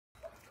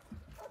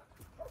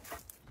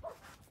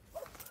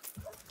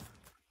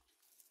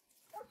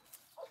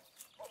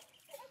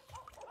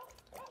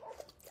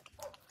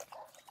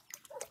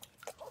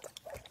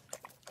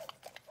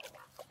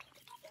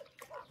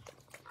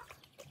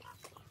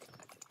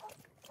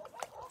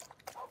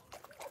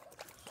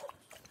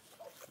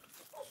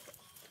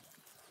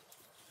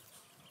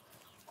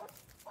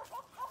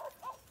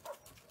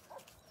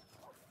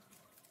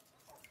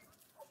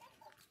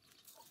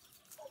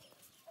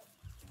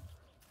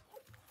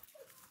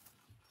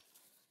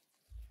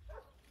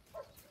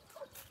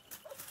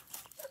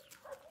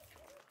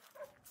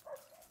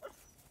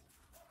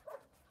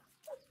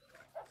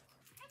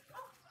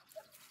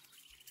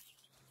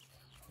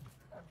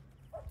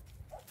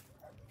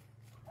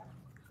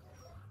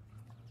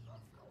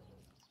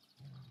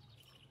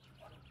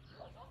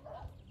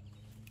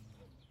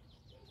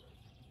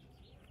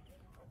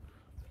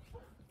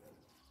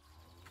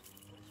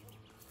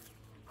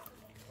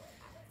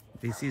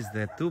This is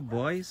the two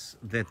boys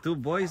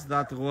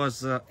that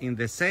was in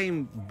the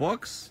same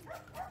box.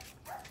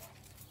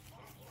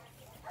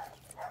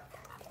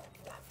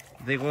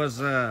 They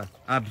was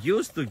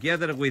abused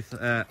together with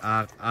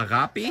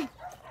Agapi.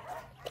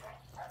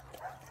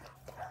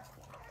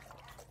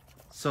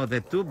 So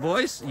the two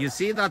boys, you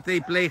see that they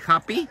play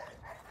happy?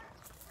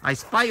 I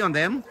spy on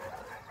them.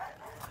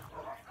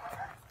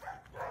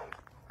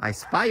 I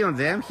spy on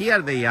them.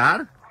 Here they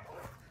are.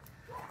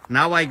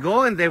 Now I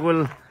go and they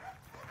will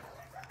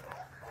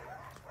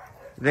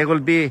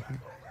be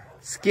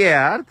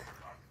scared.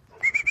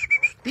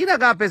 Tira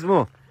Agapes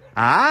mo.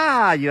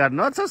 Ah, you are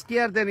not so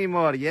scared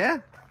anymore, yeah?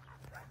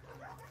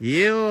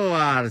 You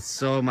are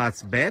so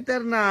much better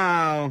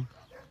now.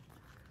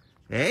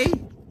 Hey,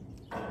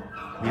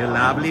 you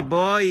lovely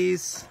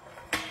boys.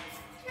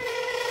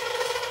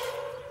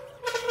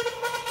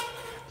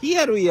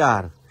 Here we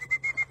are.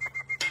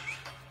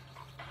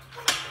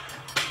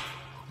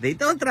 They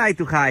don't try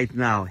to hide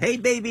now. Hey,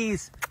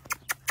 babies.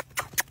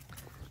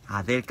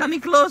 Ah, they're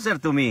coming closer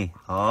to me.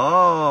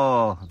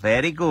 Oh,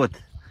 very good.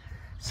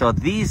 So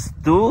these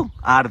two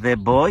are the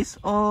boys.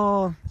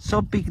 Oh,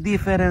 so big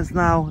difference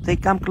now. They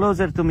come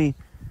closer to me.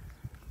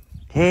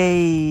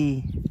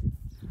 Hey.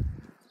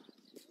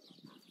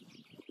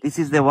 This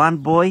is the one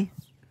boy.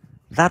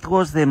 That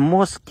was the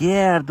most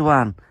scared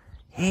one.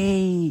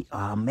 Hey,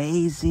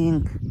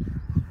 amazing.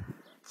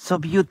 So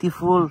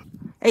beautiful.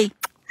 Hey.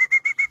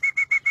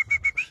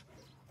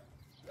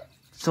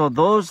 So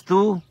those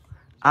two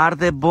are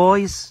the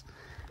boys.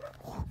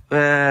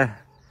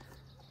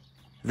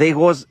 They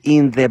was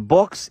in the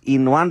box,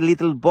 in one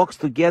little box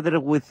together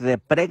with the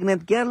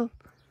pregnant girl,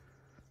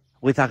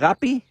 with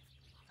Agapi.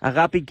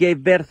 Agapi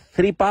gave birth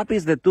 3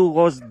 puppies. The 2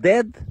 was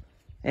dead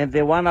and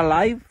the 1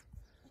 alive.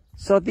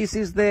 So this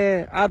is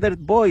the other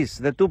boys,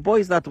 the 2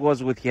 boys that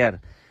was with her.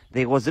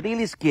 They was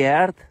really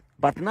scared,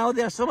 but now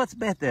they are so much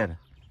better.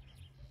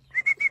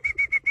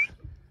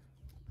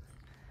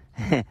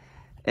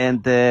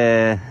 And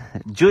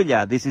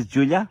Julia, this is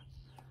Julia.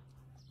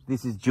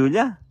 This is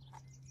Julia.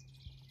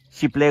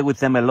 She play with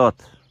them a lot.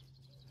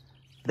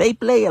 They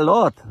play a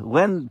lot.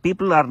 When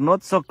people are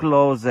not so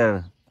close,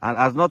 are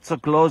not so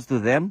close to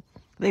them,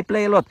 they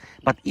play a lot.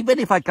 But even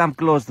if I come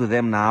close to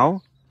them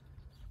now,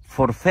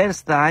 for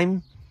first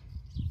time,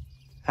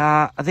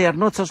 they are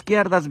not so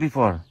scared as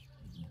before.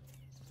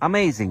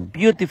 Amazing,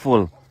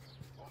 beautiful,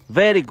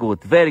 very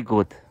good, very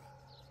good.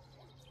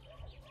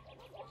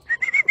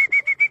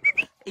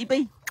 Hey,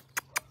 baby.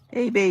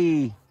 Hey,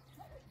 baby.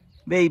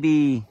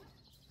 Baby.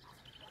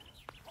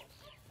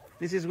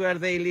 This is where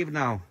they live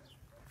now.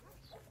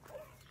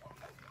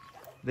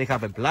 They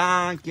have a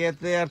blanket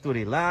there to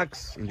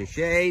relax in the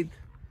shade.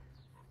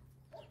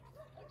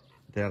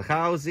 Their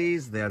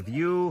houses, their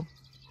view.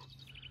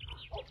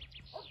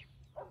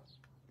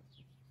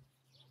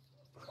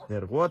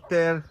 Their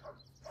water,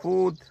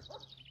 food.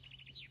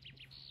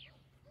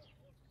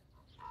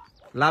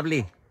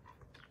 Lovely.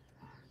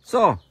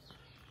 So,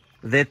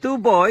 the 2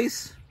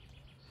 boys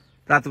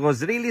that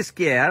was really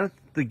scared,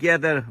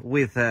 together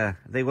with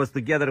they was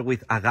together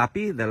with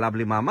Agapi, the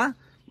lovely mama,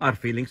 are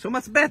feeling so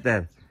much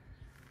better.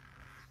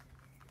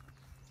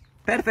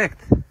 Perfect.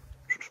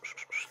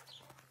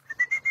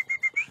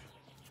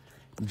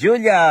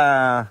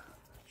 Julia,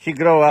 she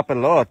grew up a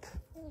lot.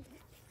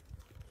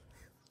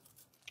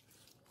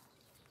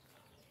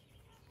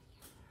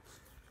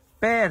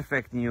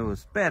 Perfect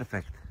news,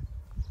 perfect.